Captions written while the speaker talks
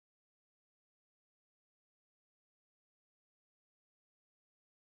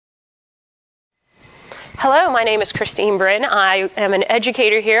Hello, my name is Christine Brin. I am an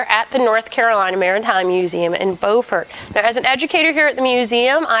educator here at the North Carolina Maritime Museum in Beaufort. Now, as an educator here at the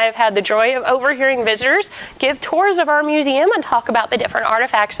museum, I have had the joy of overhearing visitors give tours of our museum and talk about the different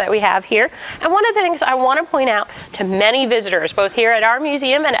artifacts that we have here. And one of the things I want to point out to many visitors, both here at our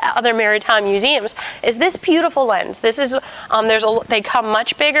museum and at other maritime museums, is this beautiful lens. This is, they come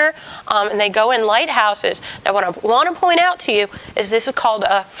much bigger and they go in lighthouses. Now, what I want to point out to you is this is called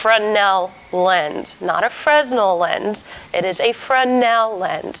a Fresnel lens, not a Fresnel lens. It is a Fresnel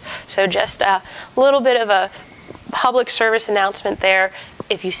lens. So just a little bit of a public service announcement there.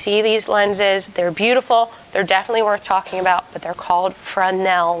 If you see these lenses, they're beautiful. They're definitely worth talking about, but they're called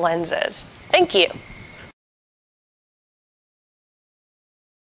Fresnel lenses. Thank you.